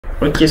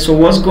Okay, so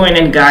what's going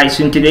on, guys?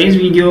 So in today's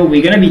video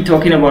we're going to be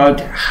talking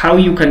about how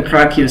you can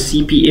track your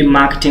CPA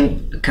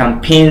marketing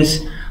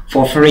campaigns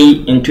for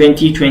free in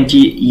 2020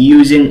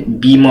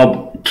 using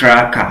Bemob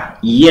tracker.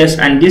 Yes,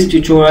 and this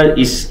tutorial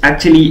is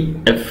actually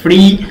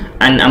free,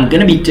 and I'm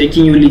going to be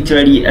taking you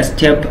literally a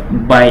step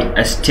by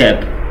a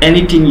step,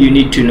 anything you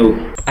need to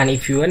know. And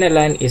if you want to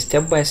learn a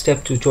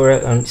step-by-step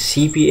tutorial on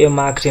CPA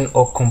marketing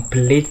or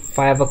complete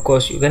Fiverr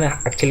course, you're gonna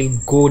actually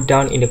go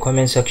down in the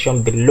comment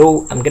section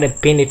below. I'm gonna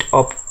pin it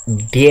up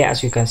there,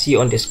 as you can see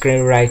on the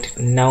screen right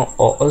now,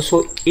 or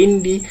also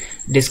in the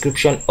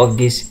description of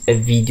this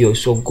video.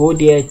 So go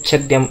there,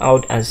 check them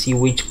out, and see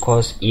which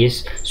course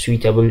is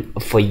suitable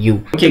for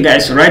you. Okay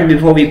guys, right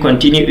before we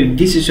continue, if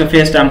this is your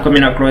first time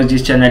coming across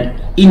this channel,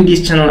 in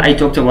this channel I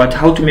talked about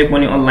how to make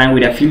money online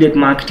with affiliate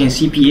marketing,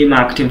 CPA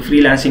marketing,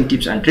 freelancing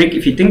tips and tricks.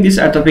 If you think these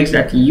are topics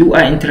that you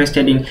are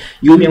interested in,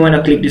 you may want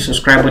to click the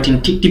subscribe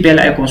button, tick the bell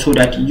icon so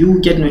that you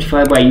get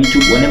notified by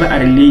YouTube whenever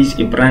I release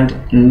a brand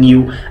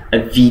new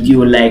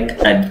video like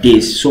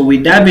this. So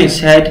with that being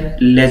said,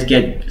 let's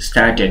get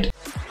started.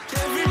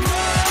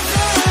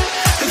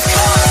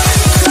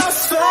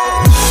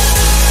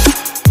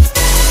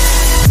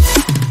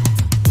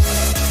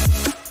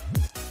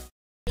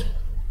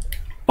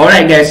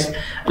 Alright guys,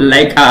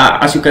 like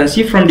as you can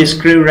see from the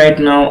screen right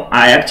now,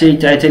 I actually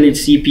titled it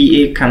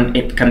CPA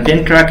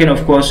campaign tracking,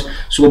 of course.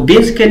 So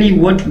basically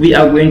what we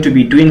are going to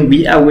be doing,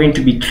 we are going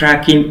to be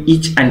tracking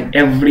each and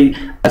every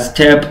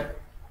step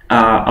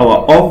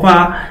our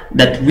offer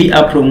that we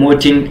are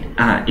promoting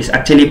is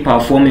actually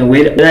performing,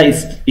 whether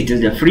it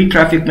is the free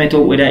traffic method,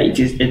 whether it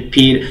is a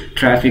paid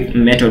traffic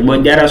method.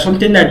 But there are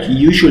something that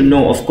you should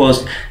know, of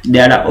course.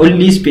 There are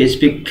only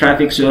specific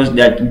traffic sources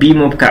that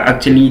Bemob can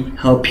actually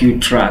help you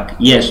track.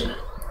 Yes,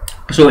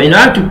 so in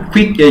order to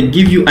quickly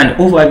give you an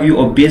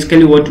overview of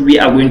basically what we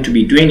are going to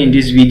be doing in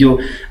this video,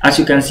 as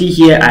you can see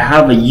here, I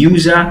have a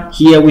user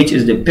here, which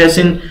is the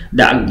person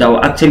that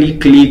will actually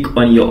click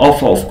on your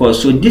offer, of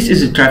course. So this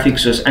is a traffic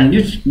source, and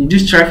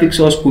this traffic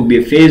source could be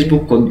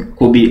Facebook,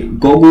 could be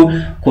Google,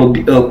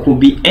 could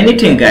be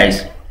anything,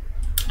 guys.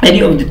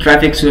 Any of the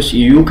traffic source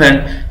you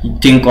can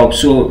think of.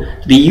 So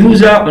the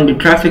user on the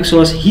traffic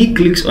source, he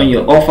clicks on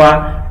your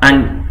offer,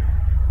 and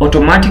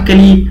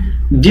automatically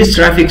this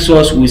traffic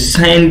source will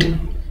send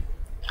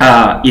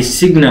a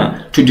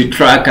signal to the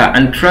tracker,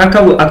 and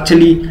tracker will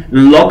actually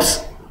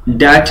locks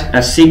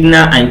that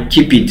signal and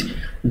keep it,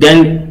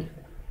 then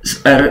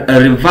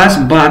reverse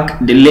back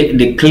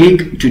the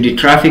click to the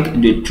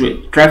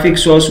traffic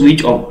source,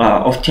 which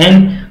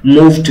often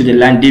move to the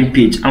landing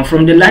page. And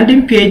from the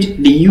landing page,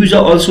 the user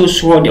also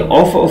saw the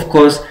offer, of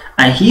course,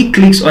 and he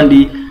clicks on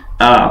the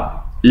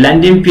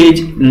landing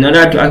page in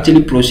order to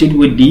actually proceed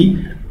with the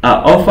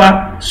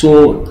offer.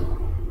 So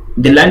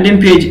the landing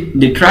page,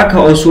 the tracker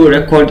also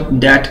record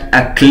that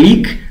a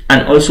click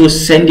and also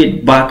send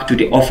it back to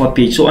the offer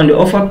page. So on the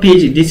offer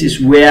page, this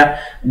is where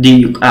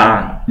the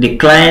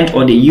client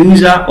or the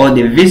user or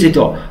the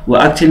visitor will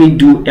actually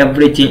do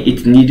everything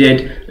it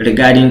needed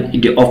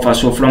regarding the offer.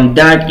 So from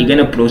that, you're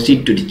gonna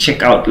proceed to the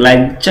checkout.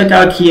 Like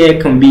checkout here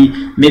can be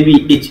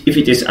maybe if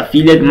it is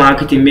affiliate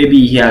marketing,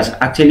 maybe he has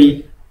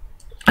actually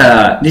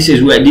this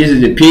is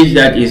the page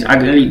that is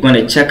actually going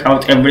to check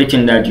out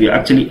everything that you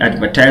actually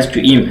advertise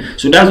to him.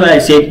 So that's why I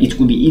said it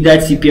could be either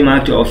CPA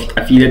marketing or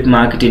affiliate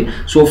marketing.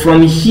 So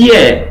from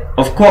here,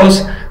 of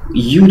course,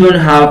 you don't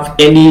have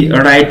any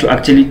right to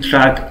actually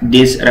track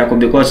this record,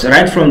 because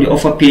right from the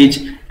offer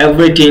page,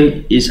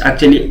 everything is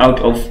actually out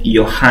of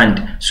your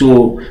hand.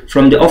 So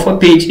from the offer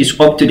page, it's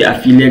up to the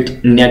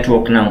affiliate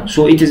network now.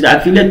 So it is the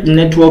affiliate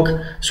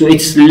network, so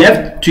it's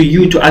left to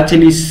you to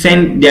actually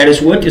send. There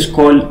is what is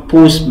called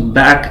post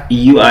back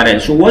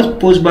URL. So what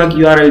post back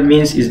URL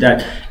means is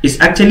that it's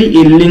actually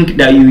a link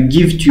that you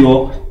give to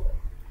your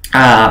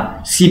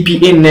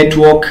CPA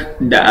network,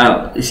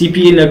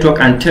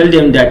 and tell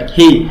them that,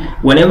 hey,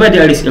 whenever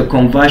there is a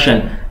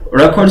conversion,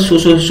 record so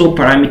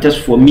parameters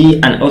for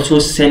me and also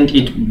send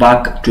it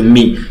back to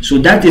me. So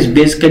that is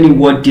basically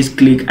what this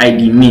click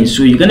ID means.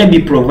 So you're going to be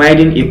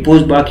providing a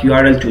post back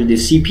URL to the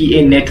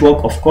CPA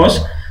network, of course.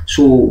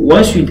 So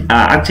once you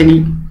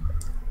actually,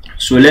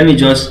 so let me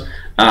just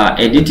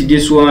edit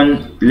this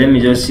one. Let me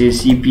just say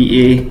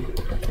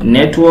CPA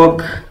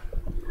network.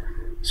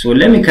 So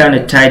let me kind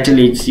of title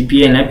it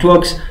CPA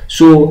networks.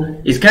 So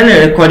it's kind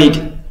of record it,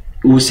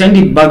 will send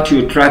it back to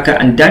your tracker,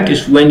 and that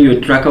is when your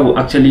tracker will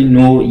actually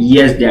know,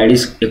 yes, there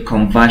is a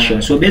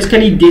conversion. So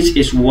basically this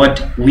is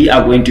what we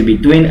are going to be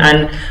doing.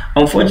 And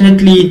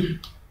unfortunately,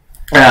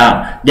 there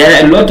are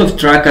a lot of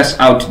trackers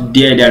out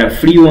there. There are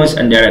free ones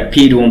and there are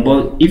paid ones,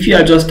 but if you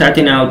are just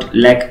starting out,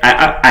 like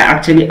I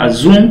actually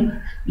assume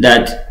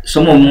that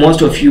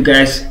most of you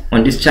guys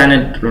on this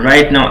channel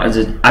right now,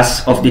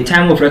 as of the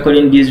time of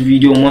recording this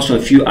video, most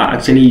of you are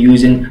actually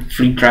using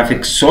free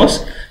traffic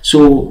source.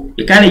 So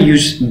you kind of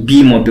use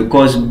Bemob,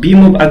 because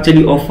Bemob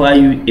actually offer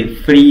you a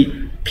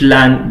free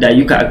plan that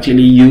you can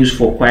actually use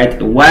for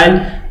quite a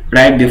while,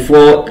 right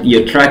before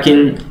your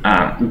tracking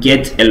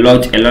get a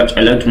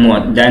lot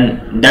more.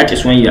 Then that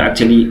is when you're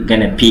actually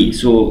gonna pay.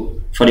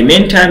 So for the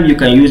meantime you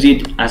can use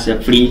it as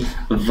a free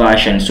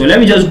version. So let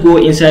me just go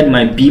inside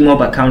my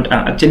Bemob account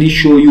and actually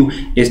show you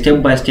a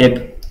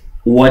step-by-step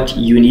what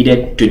you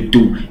needed to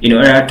do in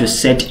order to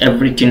set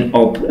everything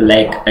up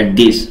like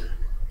this.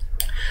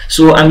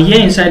 So I'm here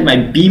inside my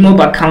Bemob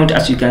account.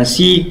 As you can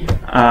see,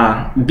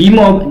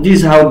 Bemob,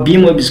 this is how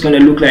Bemob is going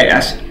to look like.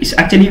 As it's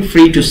actually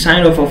free to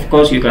sign up. Of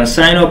course, you can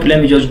sign up.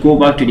 Let me just go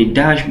back to the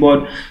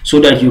dashboard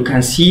so that you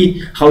can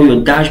see how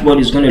your dashboard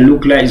is going to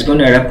look like. It's going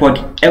to record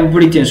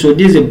everything. So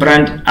this is a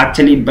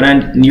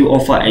brand new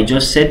offer I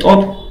just set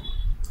up.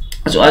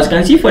 So as you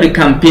can see, for the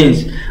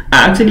campaigns,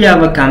 I actually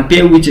have a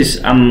campaign which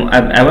is I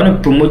want to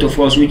promote, of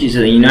course, which is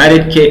a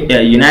United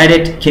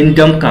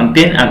Kingdom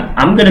campaign.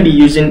 I'm going to be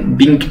using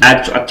Bing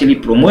Ads to actually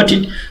promote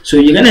it. So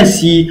you're going to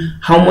see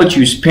how much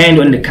you spend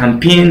on the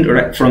campaign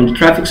right from the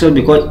traffic source,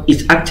 because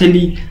it's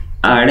actually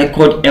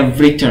record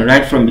everything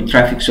right from the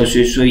traffic source.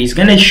 So it's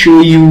going to show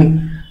you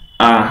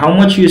how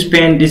much you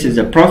spend. This is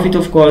the profit,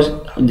 of course,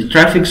 the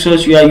traffic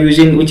source you are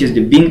using, which is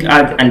the Bing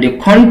Ad, and the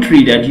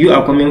country that you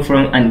are coming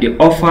from, and the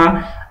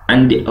offer,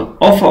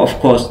 of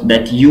course,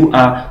 that you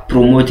are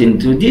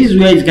promoting. So this is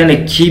where it's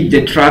gonna keep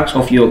the tracks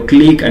of your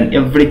click and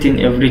everything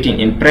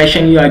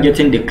impression you are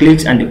getting, the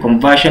clicks and the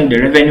conversion, the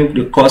revenue,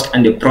 the cost,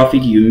 and the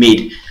profit you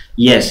made.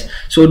 Yes,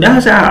 so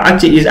that's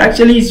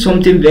actually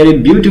something very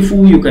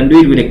beautiful. You can do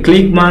it with a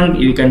ClickBank,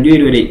 you can do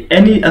it with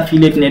any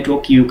affiliate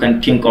network you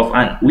can think of,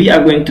 and we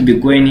are going to be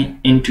going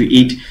into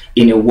it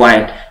in a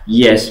while.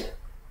 Yes.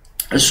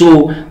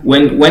 So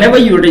whenever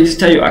you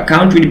register your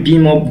account with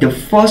Bemob, the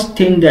first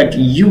thing that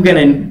you're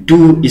gonna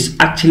do is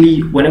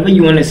actually, whenever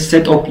you want to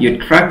set up your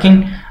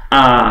tracking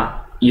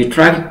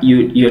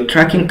your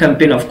tracking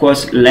campaign, of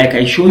course, like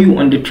I show you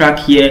on the track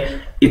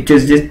here, it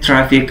is this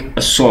traffic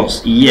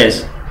source.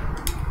 Yes,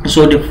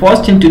 so the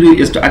first thing to do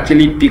is to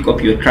actually pick up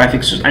your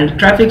traffic source, and the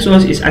traffic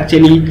source is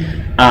actually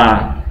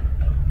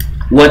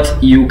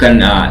what you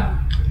can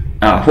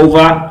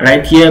hover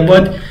right here.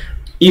 But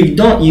if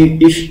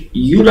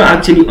you don't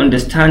actually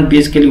understand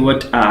basically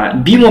what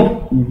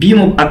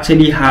Bemob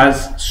actually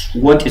has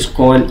what is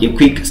called a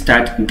quick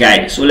start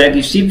guide. So like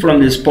you see from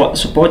the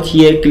support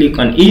here, click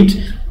on it.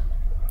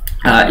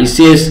 It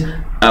says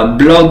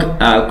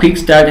blog, quick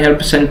start,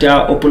 help center,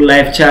 open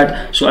live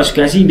chat. So as you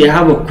can see, they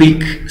have a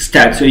quick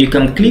start, so you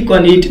can click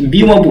on it.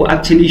 Bemob will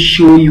actually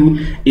show you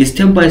a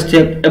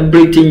step-by-step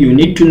everything you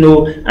need to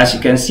know. As you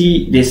can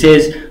see, they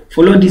says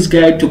follow this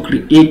guide to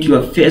create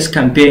your first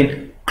campaign.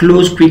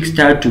 Close quick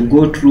start to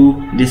go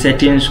through the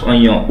settings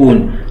on your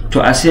own.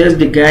 To access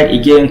the guide,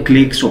 again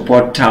click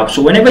support tab.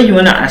 So whenever you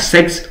want to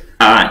access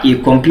a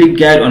complete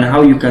guide on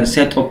how you can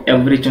set up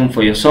everything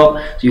for yourself,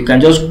 so you can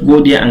just go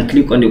there and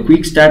click on the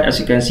quick start. As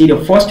you can see, the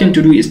first thing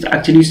to do is to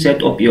actually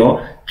set up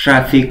your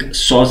traffic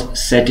source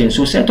settings.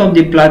 So set up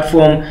the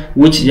platform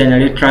which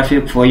generate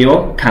traffic for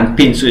your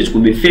campaign. So it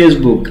could be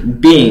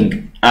Facebook,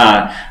 Bing,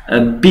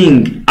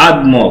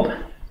 AdMob,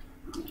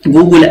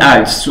 Google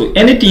Ads, so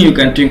anything you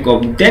can think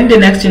of. Then the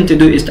next thing to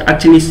do is to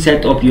actually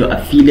set up your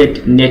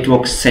affiliate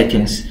network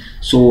settings.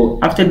 So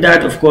after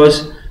that, of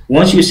course,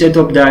 once you set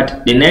up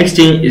that, the next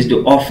thing is the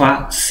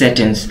offer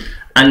settings,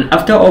 and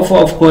after offer,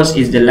 of course,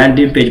 is the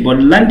landing page.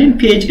 But landing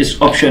page is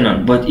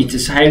optional, but it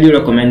is highly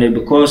recommended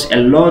because a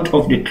lot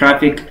of the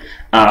traffic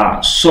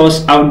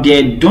source out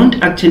there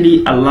don't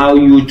actually allow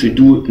you to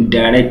do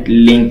direct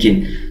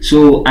linking.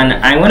 So, and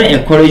I want to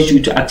encourage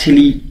you to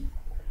actually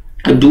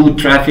do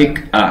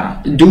traffic,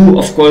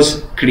 of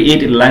course,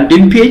 create a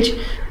landing page.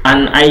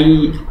 And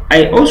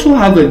I also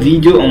have a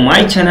video on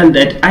my channel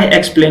that I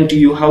explain to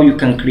you how you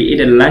can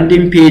create a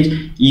landing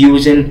page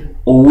using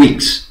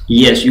Wix.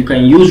 Yes, you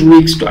can use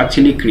Wix to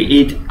actually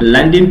create a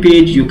landing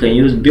page. You can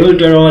use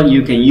Builderall,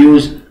 you can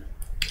use,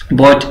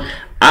 but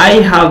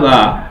I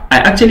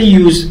actually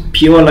use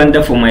Pure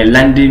Lander for my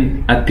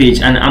landing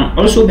page, and I'm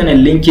also gonna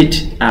link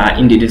it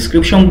in the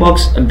description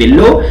box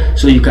below,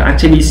 so you can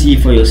actually see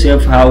for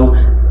yourself how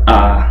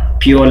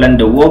Pure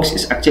Lander works.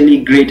 Is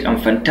actually great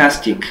and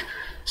fantastic.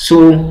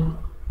 So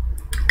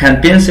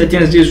campaign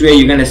settings, this is where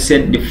you're gonna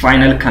set the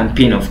final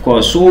campaign, of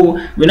course. So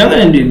we're not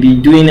gonna be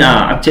doing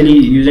actually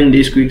using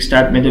this quick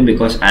start method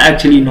because I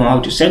actually know how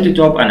to set it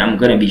up, and I'm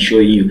gonna be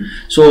showing you.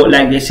 So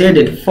like I said,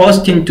 the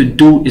first thing to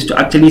do is to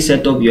actually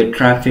set up your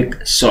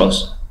traffic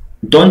source.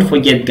 Don't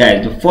forget,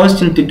 guys, the first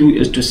thing to do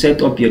is to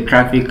set up your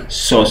traffic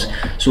source.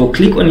 So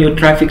click on your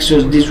traffic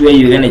source. This way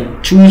you're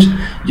gonna choose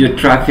your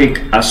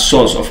traffic as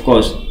source, of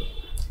course.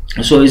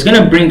 So it's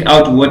gonna bring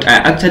out what I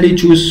actually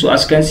choose. So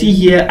as you can see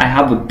here, I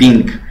have a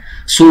Bing.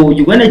 So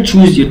you're gonna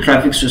choose your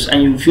traffic source,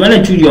 and if you want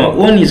to choose your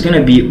own, it's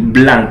gonna be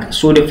blank.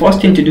 So the first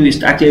thing to do is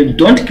to actually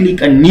don't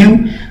click on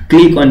new,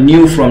 click on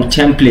new from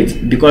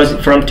template, because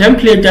from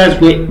template,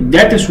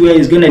 that is where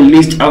it's gonna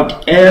list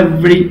out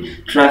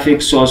every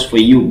traffic source for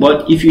you.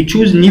 But if you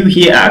choose new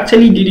here, I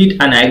actually did it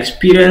and I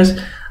experienced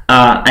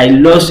I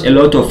lost a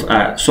lot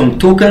of some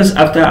tokens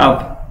after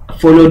I've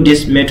followed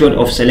this method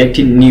of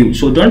selecting new.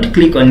 So don't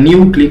click on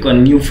new, click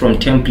on new from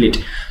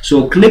template.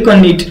 So click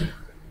on it.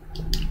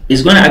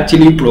 it's going to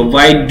actually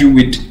provide you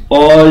with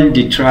all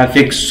the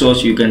traffic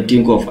source you can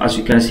think of. As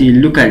you can see,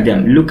 look at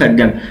them.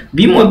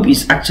 Bemob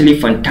is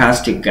actually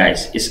fantastic,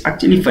 guys. It's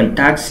actually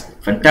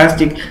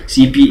fantastic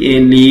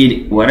CPA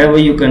lead, whatever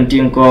you can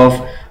think of.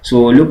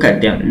 So look at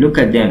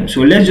them.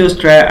 So let's just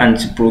try and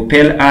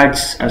propel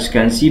ads. As you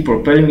can see,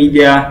 propel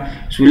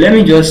media. So let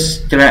me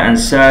just try and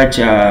search,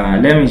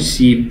 let me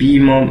see,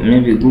 Bemob,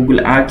 maybe Google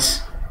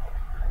Ads.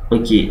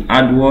 Okay,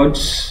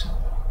 AdWords.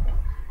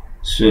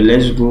 So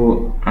let's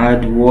go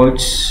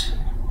AdWords.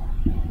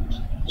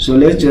 So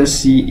let's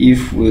just see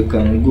if we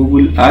can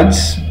Google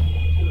Ads.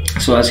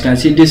 So as you can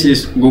see, this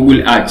is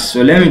Google Ads.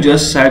 So let me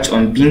just search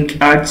on Bing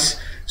Ads.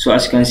 So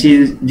as you can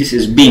see, this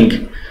is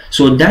Bing.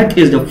 So that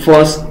is the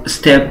first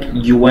step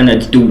you want to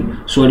do.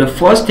 So the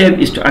first step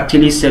is to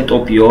actually set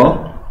up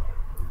your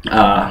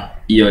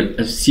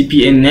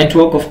CPA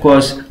network, of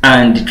course,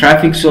 and the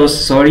traffic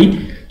source.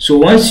 So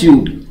once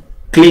you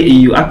click,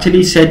 you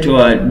actually set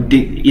your,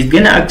 it's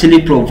gonna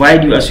actually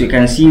provide you, as you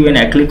can see when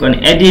I click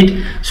on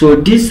edit. So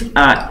these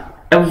are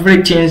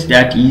everything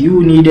that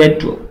you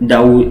needed that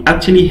will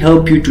actually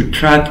help you to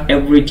track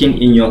everything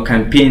in your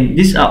campaign.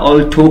 These are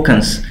all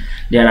tokens.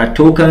 There are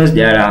tokens,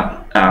 there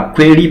are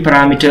query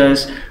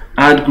parameters,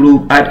 ad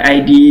group, ad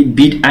ID,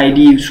 bid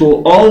ID.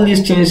 So all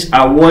these things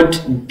are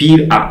what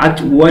Bing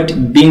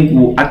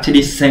will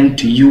actually send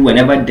to you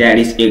whenever there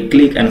is a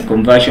click and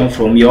conversion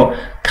from your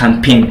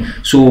campaign.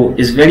 So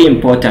it's very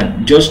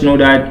important. Just know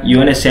that you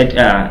want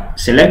to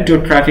select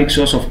your traffic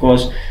source, of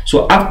course.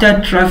 So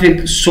after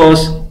traffic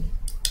source,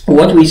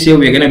 what we say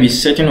we're going to be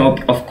setting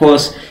up, of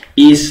course,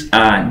 is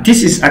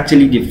this is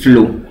actually the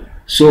flow.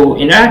 So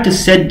in order to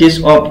set this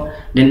up,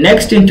 the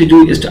next thing to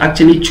do is to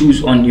actually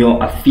choose on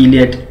your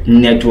affiliate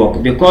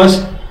network,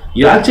 because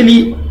you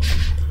actually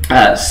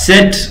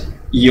set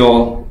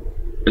your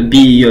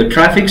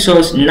traffic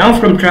source. Now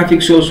from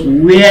traffic source,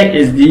 where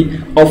is the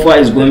offer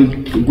is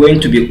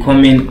going to be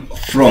coming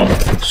from?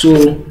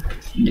 So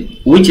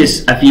which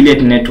is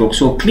affiliate network.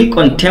 So click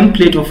on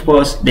template, of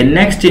course. The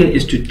next thing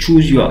is to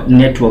choose your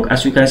network.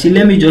 As you can see,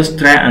 let me just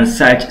try and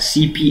search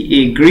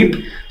CPA grip.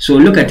 So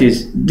look at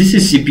this. This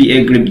is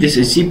CPA grip, this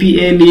is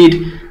CPA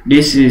lead,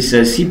 this is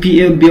a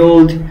CPA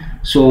build.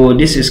 So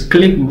this is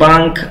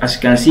ClickBank. As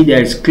you can see,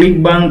 there is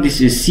ClickBank. This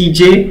is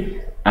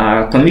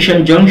CJ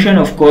Commission Junction,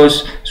 of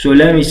course. So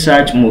let me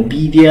search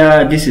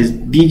Mobidea. This is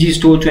BG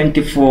Store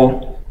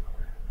 24,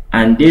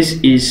 and this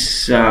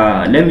is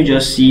let me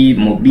just see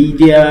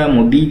Mobidea.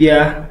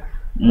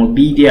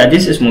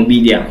 This is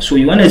Mobidea. So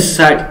you want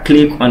to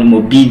click on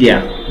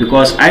Mobidea,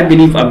 because I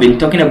believe I've been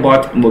talking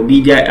about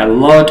Mobidea a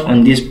lot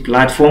on this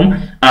platform,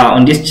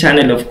 on this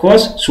channel, of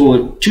course.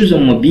 So choose a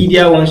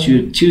Mobidea. Once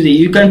you choose it,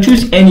 you can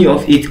choose any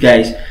of it,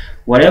 guys,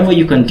 whatever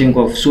you can think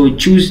of. So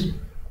choose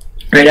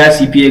either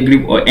CPA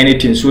grip or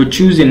anything. So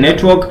choose the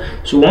network.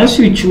 So once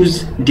you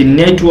choose the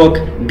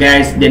network,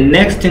 guys, the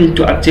next thing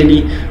to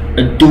actually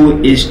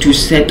do is to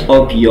set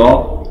up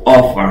your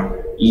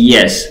offer.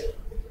 Yes,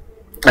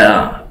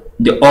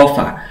 the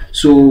offer.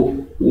 So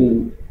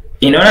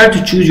in order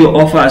to choose your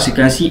offer, as you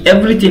can see,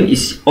 everything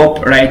is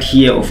up right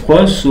here, of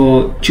course.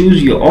 So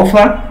choose your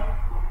offer.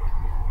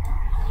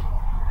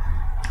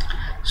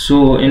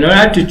 So in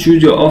order to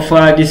choose your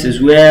offer, this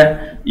is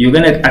where you're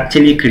gonna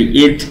actually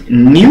create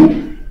new.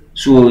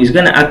 So it's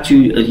gonna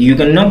actually, you're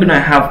not gonna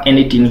have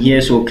anything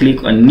here. So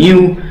click on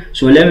new.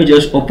 So let me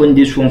just open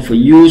this one for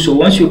you. So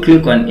once you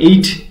click on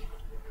it,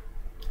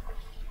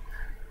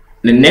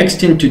 the next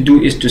thing to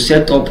do is to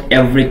set up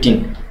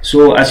everything.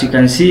 So as you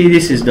can see,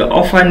 this is the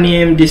offer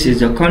name, this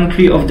is the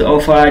country of the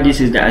offer, this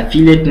is the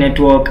affiliate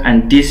network,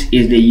 and this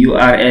is the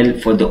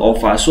URL for the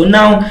offer. So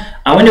now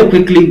I want to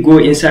quickly go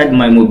inside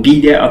my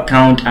Mobidea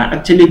account and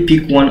actually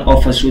pick one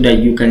offer so that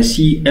you can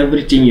see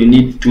everything you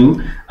need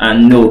to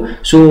know.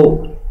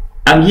 So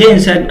I'm here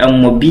inside a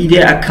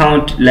Mobidea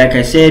account. Like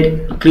I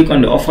said, click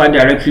on the offer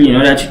directly in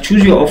order to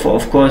choose your offer,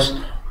 of course.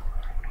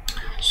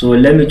 So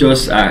let me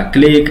just let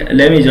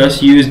me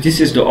just use, this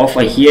is the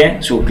offer here.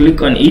 So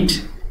click on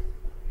it.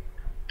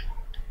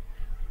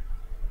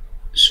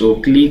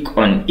 So click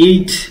on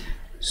it.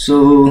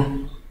 So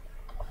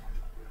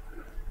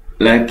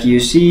like you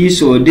see,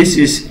 so this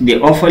is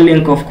the offer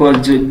link, of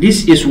course. So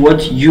this is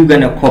what you're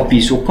gonna copy.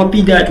 So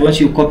copy that. Once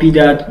you copy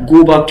that,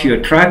 go back to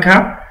your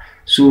tracker.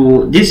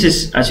 So this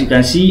is, as you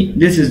can see,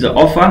 this is the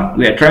offer.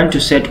 We are trying to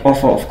set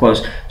offer, of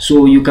course.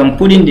 So you can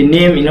put in the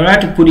name. In order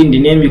to put in the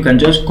name, you can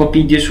just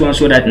copy this one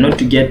so that not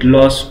to get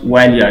lost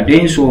while you are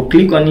doing. So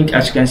click on it.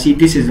 As you can see,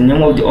 this is the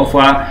name of the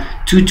offer,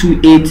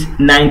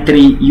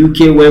 22893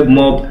 UK Web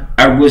Mob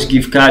Argos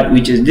gift card,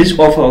 which is this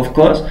offer, of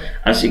course.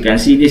 As you can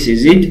see, this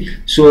is it.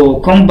 So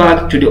come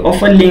back to the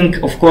offer link.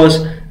 Of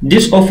course,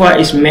 this offer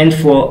is meant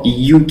for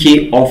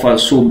UK offer.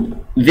 So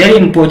very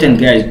important,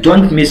 guys,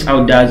 don't miss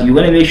out that. You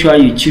want to make sure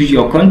you choose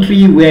your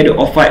country where the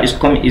offer is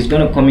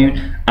gonna come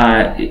in,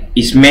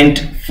 is meant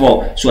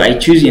for. So I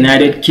choose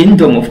United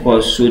Kingdom, of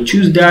course. So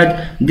choose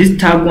that. This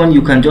tag one,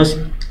 you can just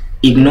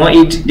ignore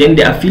it. Then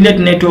the affiliate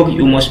network,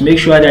 you must make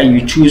sure that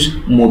you choose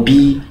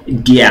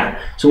Mobidea.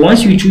 So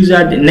once you choose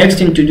that, the next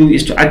thing to do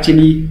is to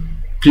actually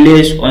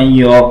place on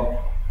your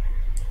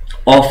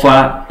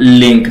offer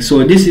link.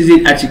 So this is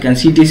it. As you can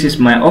see, this is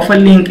my offer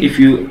link. If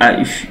you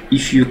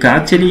can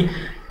actually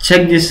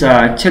check this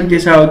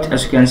out,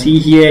 as you can see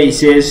here, it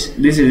says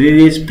this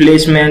is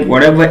placement,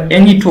 whatever,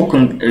 any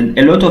token,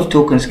 a lot of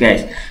tokens,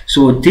 guys.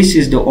 So this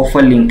is the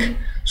offer link.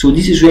 So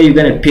this is where you're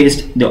gonna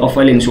paste the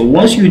offer link. So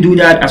once you do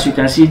that, as you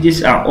can see,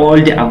 these are all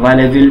the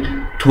available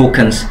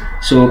tokens.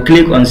 So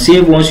click on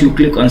save. Once you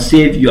click on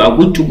save, you are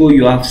good to go.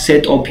 You have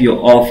set up your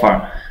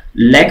offer.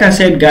 Like I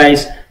said,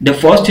 guys, the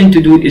first thing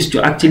to do is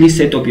to actually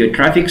set up your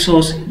traffic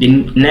source. The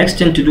next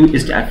thing to do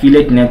is the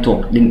affiliate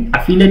network,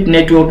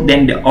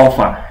 then the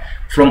offer.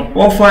 From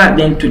offer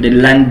then to the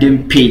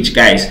landing page,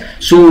 guys.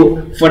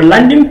 So for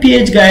landing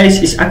page,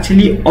 guys, it's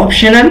actually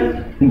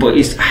optional, but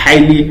it's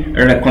highly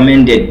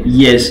recommended.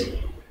 Yes,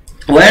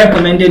 why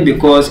recommended?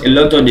 Because a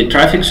lot of the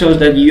traffic source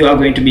that you are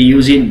going to be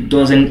using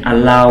doesn't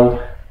allow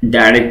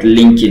direct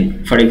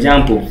linking. For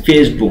example,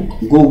 Facebook,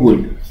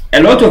 Google,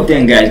 a lot of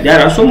them, guys,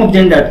 there are some of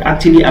them that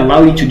actually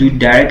allow you to do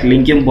direct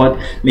linking, but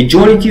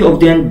majority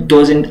of them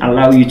doesn't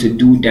allow you to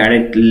do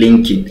direct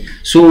linking.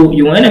 So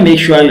you want to make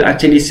sure you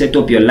actually set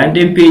up your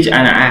landing page,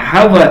 and I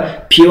have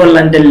a pure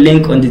landing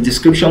link on the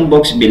description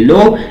box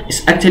below.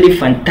 It's actually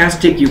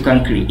fantastic. You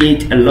can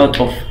create a lot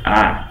of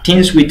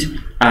things with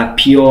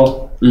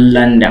pure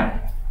lander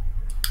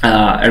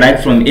right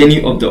from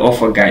any of the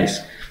offer, guys.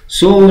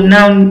 So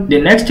now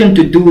the next thing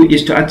to do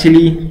is to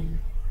actually,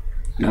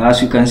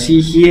 as you can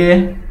see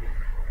here,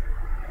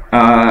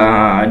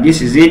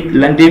 this is it,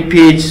 landing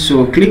page.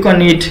 So click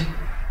on it.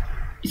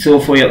 So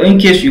for your own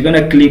case, you're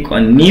gonna click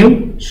on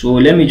new. So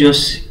let me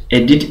just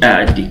edit,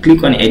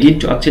 click on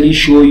edit to actually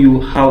show you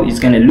how it's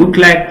gonna look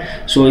like.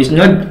 So it's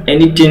not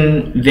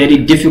anything very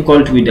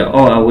difficult with the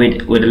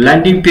with the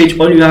landing page.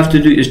 All you have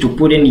to do is to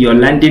put in your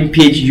landing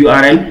page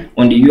URL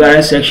on the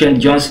URL section,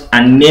 just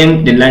and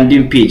name the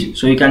landing page.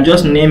 So you can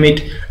just name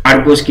it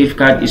Argos gift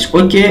card is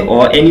okay,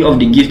 or any of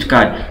the gift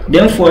card.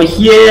 Then for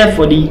here,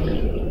 for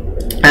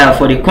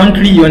the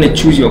country, you want to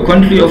choose your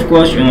country. Of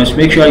course, you must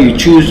make sure you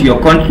choose your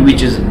country,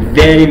 which is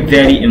very,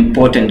 very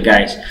important,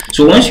 guys.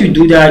 So once you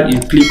do that, you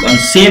click on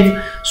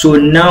save. So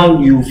now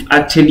you've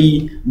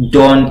actually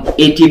done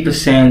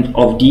 80%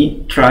 of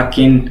the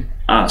tracking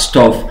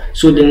stuff.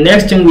 So the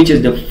next thing, which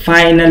is the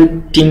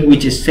final thing,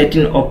 which is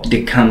setting up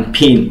the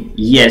campaign.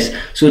 Yes,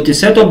 so to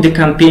set up the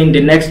campaign, the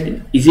next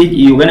is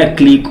you're gonna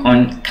click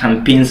on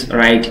campaigns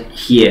right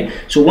here.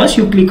 So once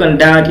you click on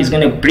that, it's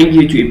gonna bring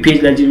you to a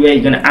page that is where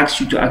it's gonna ask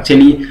you to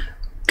actually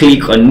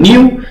click on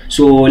new.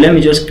 So let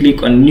me just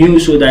click on new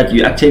so that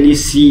you actually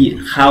see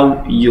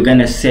how you're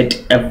gonna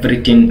set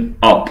everything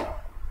up.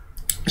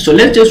 So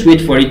let's just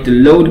wait for it to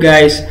load,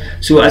 guys.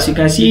 So as you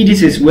can see,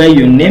 this is where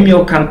you name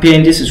your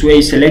campaign. This is where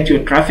you select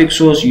your traffic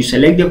source, you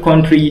select the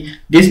country.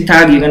 This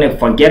tag, you're gonna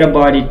forget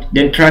about it.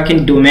 Then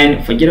tracking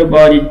domain, forget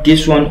about it.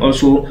 This one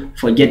also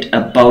forget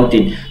about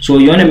it. So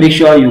you want to make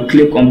sure you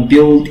click on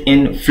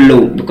built-in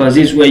flow, because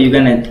this is where you're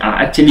gonna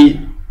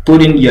actually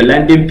put in your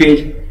landing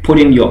page, put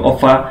in your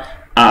offer,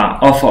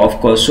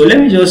 of course. So let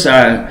me just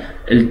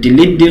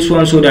delete this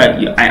one so that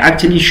I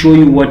actually show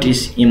you what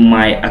is in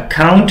my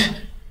account,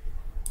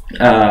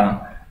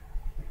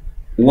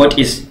 what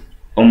is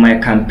on my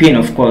campaign,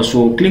 of course.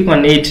 So click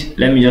on it.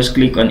 Let me just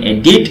click on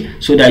edit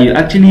so that you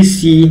actually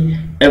see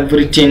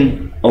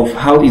everything of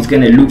how it's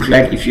going to look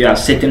like if you are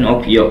setting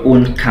up your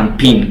own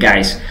campaign,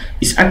 guys.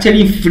 It's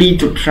actually free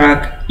to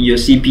track your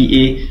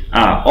CPA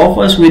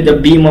offers with the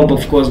Bemob,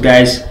 of course,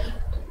 guys.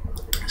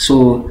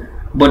 So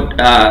but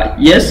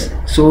yes,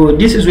 so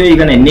this is where you're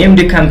gonna name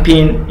the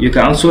campaign. You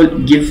can also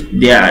give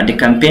the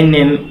campaign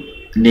name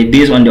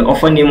based on the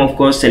offer name, of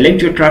course.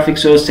 Select your traffic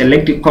source,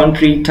 select the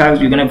country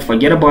tags. You're gonna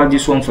forget about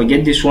this one,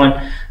 forget this one.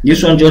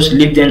 This one, just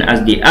leave them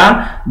as they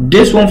are.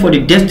 This one, for the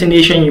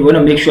destination, you want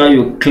to make sure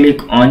you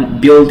click on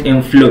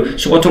built-in flow.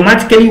 So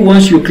automatically,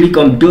 once you click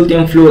on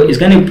built-in flow, it's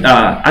gonna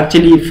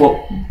actually,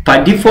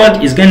 by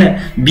default, it's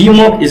gonna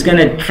Bemob is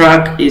gonna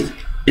track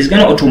it's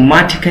gonna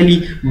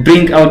automatically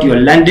bring out your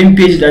landing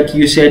page that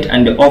you set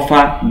and the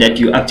offer that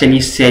you actually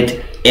set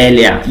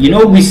earlier. You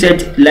know, we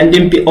set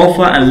landing page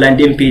offer and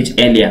landing page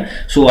earlier.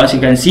 So as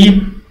you can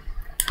see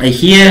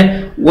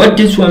here, what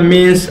this one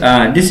means,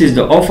 this is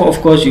the offer.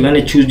 Of course, you're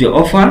going to choose the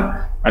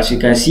offer, as you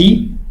can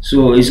see.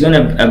 So it's going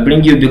to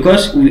bring you,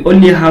 because we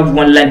only have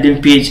one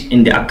landing page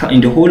in the account,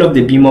 in the whole of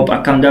the Bemob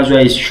account. That's why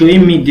it's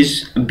showing me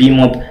this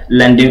Bemob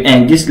landing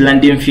and this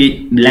landing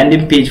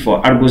page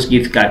for Argos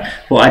gift card.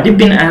 For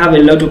Adibin, I have a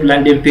lot of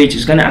landing page.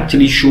 It's going to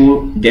actually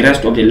show the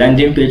rest of the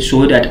landing page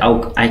so that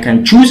I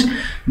can choose,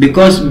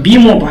 because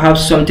Bemob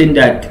has something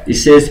that it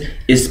says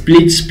is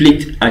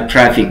split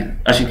traffic.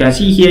 As you can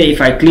see here,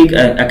 if I click,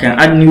 I can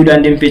add new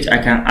landing page, I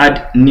can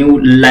add new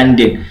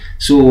landing.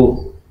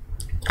 So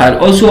and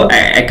also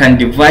I can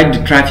divide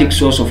the traffic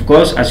source, of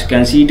course. As you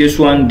can see, this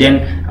one,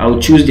 then I'll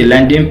choose the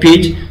landing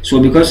page. So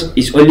because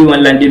it's only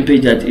one landing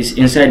page that is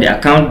inside the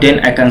account, then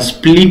I can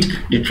split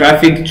the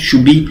traffic,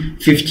 should be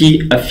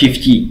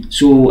 50-50.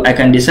 So I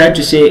can decide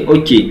to say,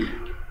 okay,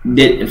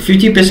 the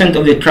 50%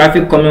 of the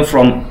traffic coming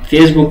from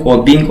Facebook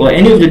or Bing or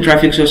any of the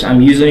traffic source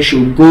I'm using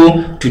should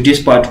go to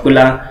this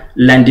particular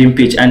landing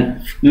page,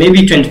 and maybe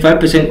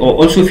 25% or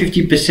also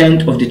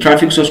 50% of the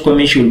traffic source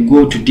coming should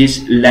go to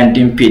this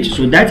landing page.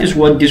 So that is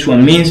what this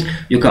one means.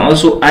 You can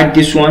also add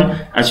this one,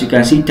 as you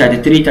can see,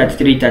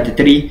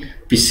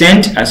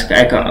 33%, as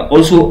I can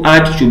also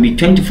add should be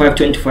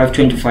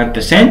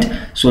 25%.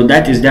 So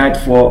that is that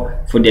for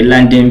the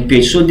landing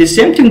page. So the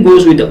same thing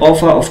goes with the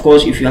offer. Of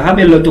course, if you have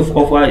a lot of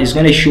offer, it's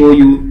going to show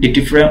you the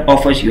different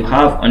offers you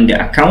have on the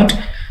account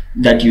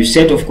that you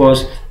set, of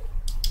course.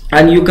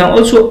 And you can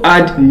also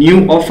add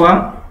new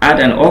offer, add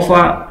an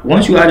offer.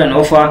 Once you add an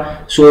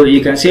offer, so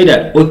you can say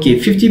that, okay,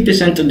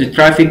 50% of the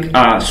traffic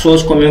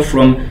source coming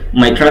from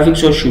my traffic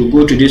source should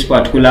go to this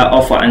particular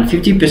offer, and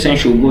 50%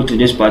 should go to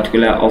this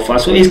particular offer.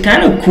 So it's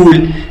kind of cool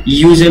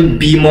using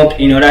Bemob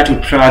in order to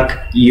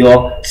track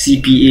your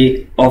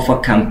CPA offer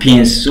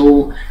campaigns.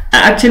 So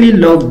I actually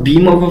love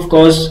Bemob, of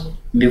course,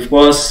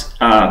 because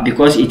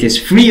it is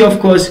free.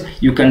 Of course,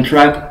 you can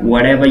track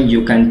whatever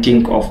you can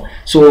think of.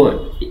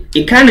 So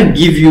it kind of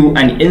gives you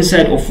an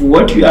insight of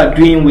what you are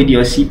doing with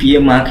your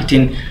CPA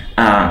marketing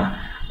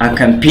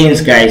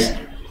campaigns, guys,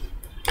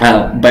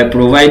 by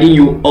providing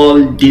you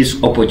all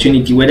this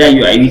opportunity, whether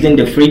you are using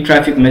the free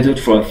traffic method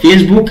from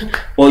Facebook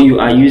or you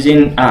are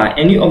using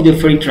any of the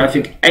free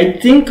traffic. I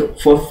think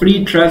for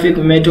free traffic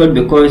method,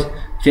 because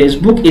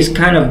Facebook is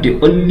kind of the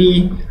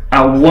only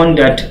one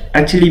that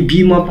actually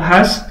Bemob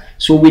has.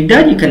 So with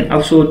that, you can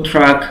also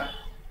track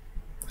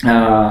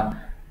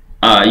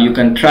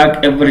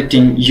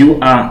everything you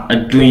are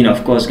doing,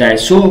 of course,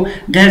 guys. So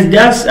guys,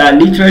 that's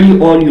literally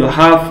all you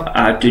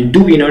have to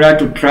do in order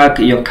to track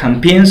your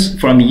campaigns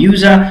from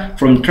user,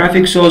 from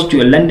traffic source to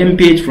your landing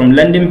page, from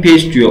landing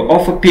page to your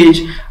offer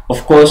page.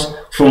 Of course,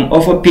 from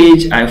offer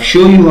page, I've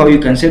shown you how you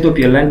can set up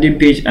your landing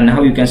page and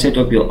how you can set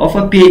up your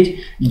offer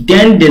page.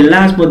 Then the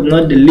last but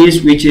not the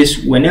least, which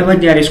is whenever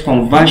there is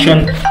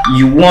conversion,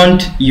 you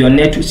want your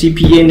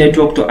CPA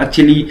network to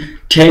actually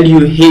tell you,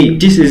 hey,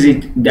 this is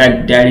it,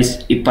 that there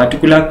is a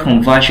particular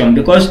conversion,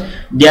 because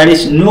there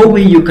is no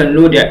way you can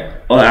know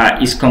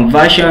that is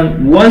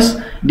conversion once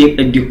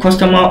the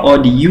customer or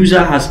the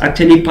user has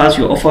actually passed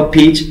your offer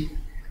page.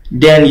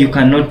 Then you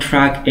cannot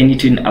track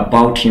anything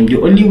about him. The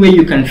only way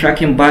you can track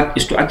him back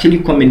is to actually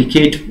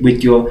communicate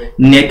with your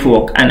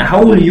network. And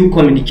how will you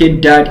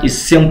communicate that is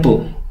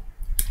simple.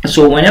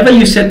 So whenever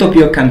you set up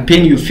your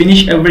campaign, you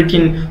finish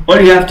everything,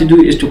 all you have to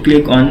do is to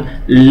click on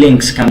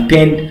links,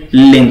 campaign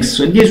links.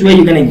 So this way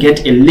you're going to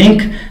get a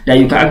link that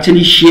you can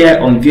actually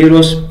share on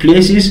various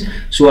places.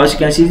 So as you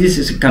can see, this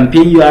is a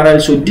campaign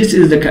URL. So this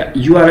is the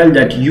URL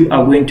that you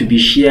are going to be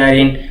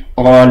sharing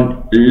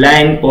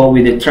online or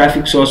with the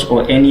traffic source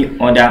or any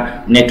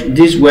other network.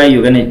 This is where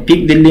you're going to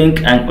pick the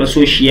link and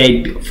also share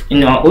it.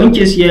 In our own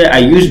case here, I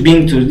use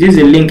Bing. So this is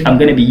a link I'm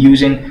going to be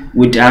using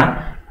with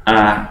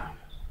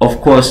of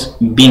course,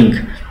 Bing.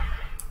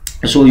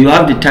 So you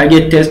have the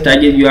target test,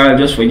 target URL,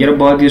 just forget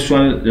about this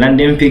one,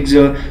 landing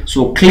pixel.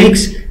 So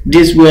clicks,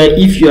 this way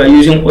if you are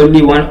using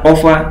only one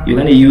offer, you're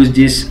going to use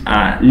these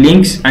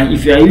links, and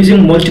if you are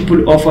using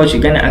multiple offers,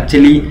 you're going to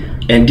actually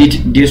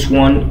edit this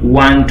one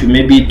to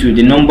maybe to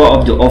the number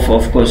of the offer,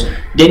 of course.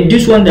 Then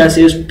this one that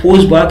says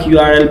post back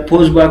URL,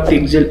 post back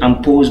pixel,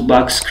 and post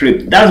back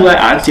script. That's why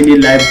I actually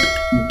like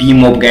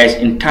Bemob, guys,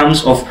 in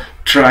terms of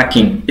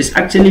tracking. It's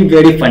actually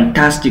very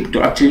fantastic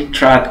to actually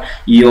track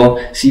your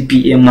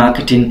CPA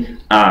marketing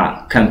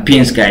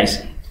campaigns,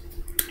 guys.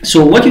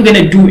 So what you're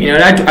going to do in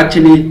order to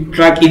actually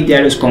track if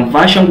there is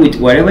conversion with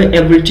whatever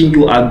everything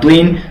you are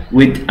doing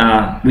with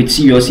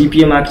your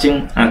CPA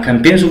marketing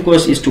campaigns, of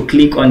course, is to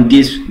click on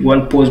this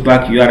one post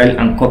back URL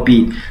and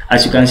copy it.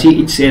 As you can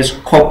see, it says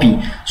copy.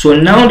 So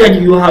now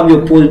that you have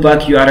your post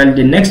back URL,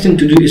 the next thing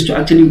to do is to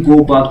actually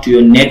go back to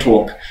your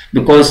network,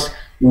 because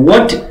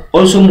what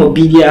also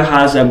Mobidea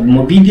has,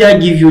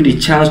 Mobidea give you the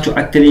chance to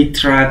actually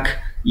track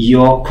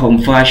your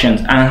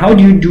conversions. And how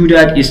do you do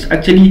that? Is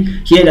actually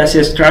here that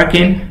says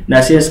tracking,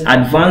 that says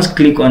advanced.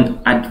 Click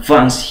on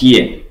advanced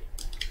here.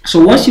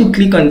 So once you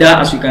click on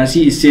that, as you can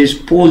see, it says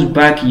post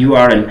back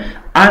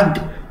URL.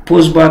 Add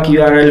post back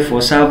URL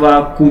for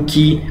server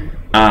cookie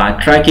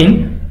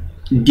tracking.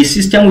 The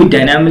system will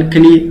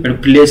dynamically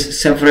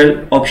replace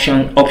several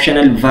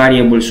optional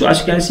variables. So as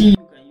you can see,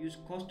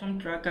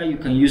 tracker, you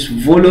can use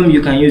volume,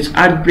 you can use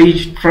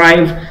AdBridge,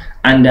 Thrive,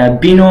 and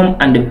Bemob,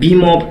 and the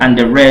Bemob, and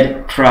the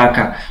red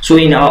tracker. So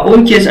in our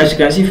own case, as you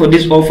can see, for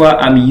this offer,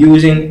 I'm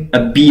using a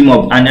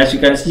Bemob, and as you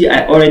can see,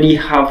 I already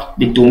have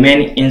the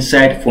domain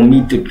inside for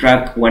me to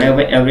track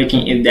whatever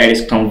everything if there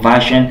is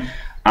conversion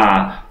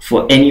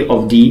for any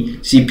of the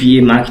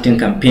CPA marketing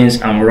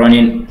campaigns I'm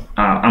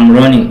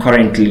running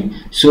currently.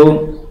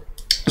 So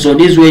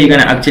this way you're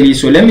gonna actually,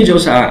 so let me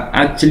just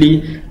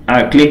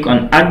click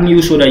on add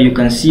new so that you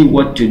can see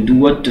what to do,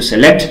 what to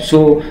select.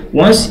 So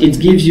once it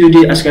gives you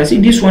the, as you can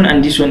see, this one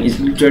and this one is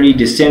literally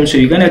the same. So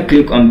you're gonna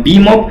click on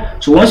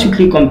Bemob. So once you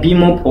click on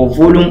Bemob or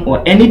volume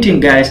or anything,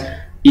 guys,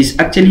 it's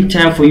actually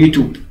time for you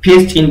to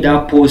paste in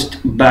that post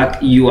back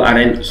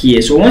URL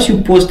here. So once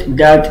you post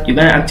that, you're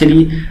gonna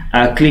actually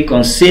click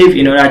on save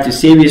in order to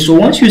save it. So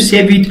once you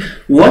save it,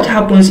 what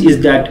happens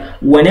is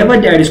that whenever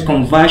there is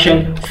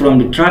conversion from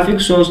the traffic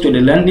source to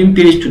the landing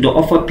page to the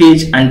offer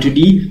page and to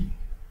the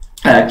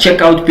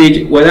checkout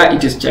page, whether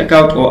it is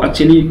checkout or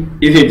actually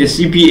if it is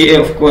CPA,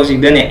 of course it's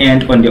gonna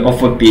end on the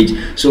offer page.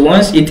 So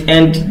once it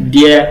ends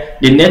there,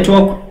 the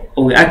network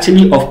will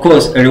actually, of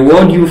course,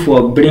 reward you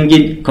for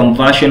bringing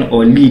conversion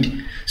or lead.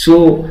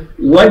 So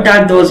what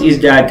that does is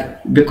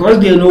that because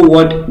they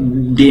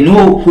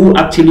know who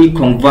actually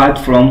convert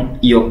from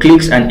your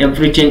clicks and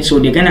everything, so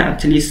they're gonna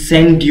actually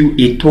send you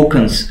a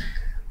tokens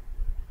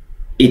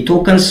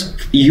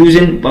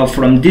using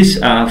from this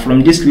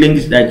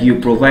links that you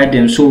provide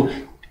them. So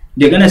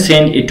they're gonna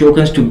send a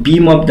tokens to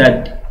Bemob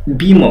that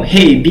Bemob,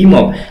 hey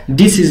Bemob,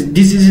 this is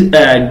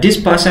this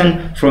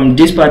person from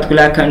this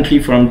particular country,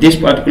 from this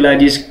particular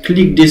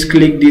click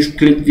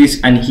this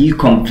and he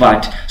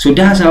convert. So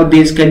that's how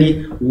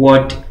basically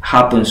what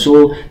happens.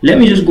 So let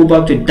me just go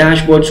back to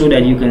dashboard so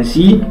that you can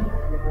see.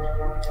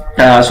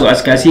 So as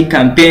you can see,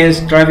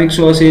 campaigns, traffic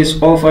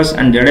sources, offers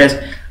and the rest,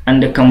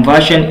 and the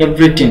conversion,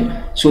 everything.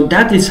 So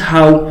that is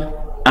how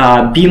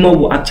Bemob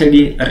will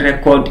actually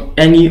record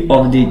any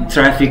of the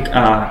traffic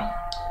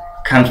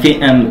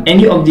campaign,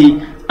 any of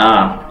the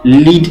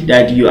lead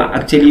that you are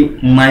actually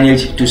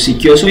managed to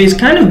secure. So it's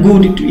kind of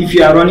good if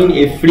you are running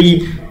a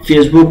free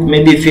Facebook,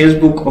 maybe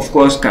Facebook of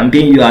course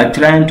campaign, you are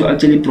trying to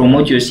actually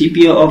promote your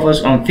CPA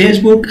offers on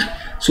Facebook.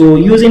 So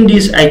using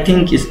this, I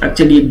think, is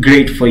actually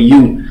great for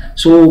you.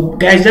 So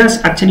guys, that's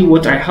actually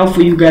what I have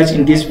for you guys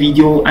in this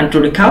video. And to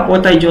recap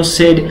what I just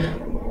said,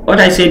 what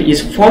I said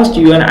is, first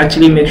you want to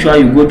actually make sure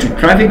you go to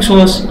traffic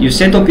source, you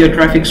set up your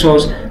traffic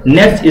source.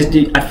 Next is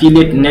the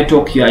affiliate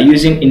network you are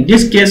using. In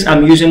this case,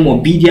 I'm using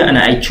Mobidea and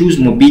I choose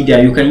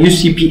Mobidea. You can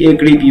use CPA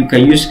Grip, you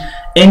can use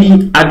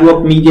any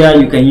AdWork media,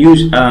 you can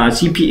use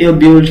CPA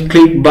Build,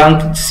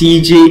 ClickBank,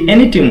 CJ,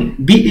 anything,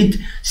 be it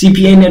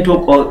CPA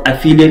network or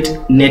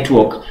affiliate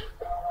network.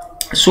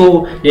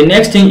 So the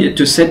next thing is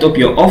to set up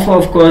your offer,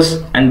 of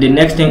course, and the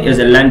next thing is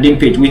a landing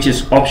page, which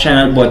is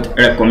optional but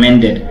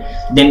recommended.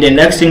 Then the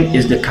next thing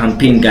is the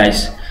campaign,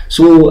 guys.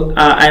 So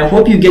I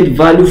hope you get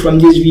value from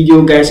this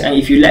video, guys, and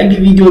if you like the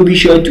video, be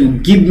sure to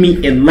give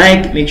me a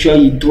like, make sure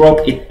you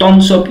drop a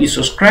thumbs up, you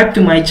subscribe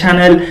to my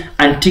channel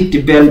and tick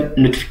the bell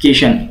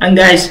notification. And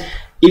guys,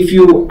 if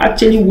you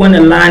actually want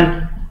to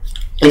learn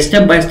a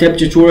step-by-step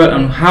tutorial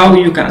on how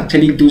you can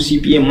actually do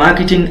CPA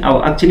marketing,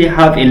 I'll actually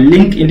have a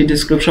link in the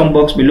description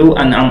box below,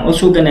 and I'm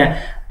also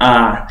gonna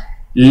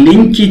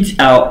link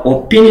it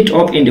or pin it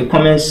up in the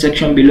comments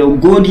section below.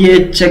 Go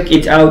there, check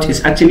it out.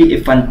 It's actually a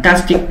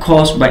fantastic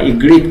course by a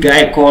great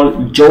guy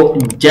called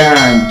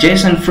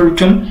Jason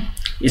Fulton.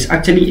 It's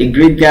actually a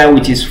great guy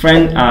with his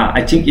friend,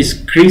 I think it's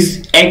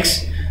Chris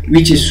X,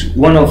 which is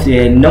one of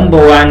the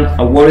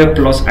 #1 Warrior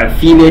Plus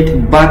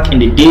affiliate back in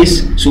the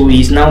days. So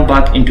he's now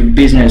back into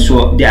business.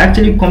 So they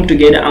actually come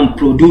together and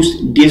produce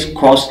this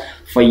course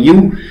for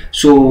you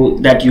so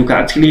that you can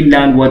actually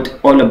learn what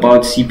all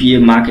about CPA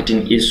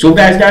marketing is. So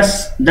guys,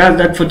 that's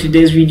that for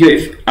today's video.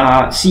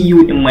 See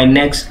you in my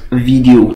next video.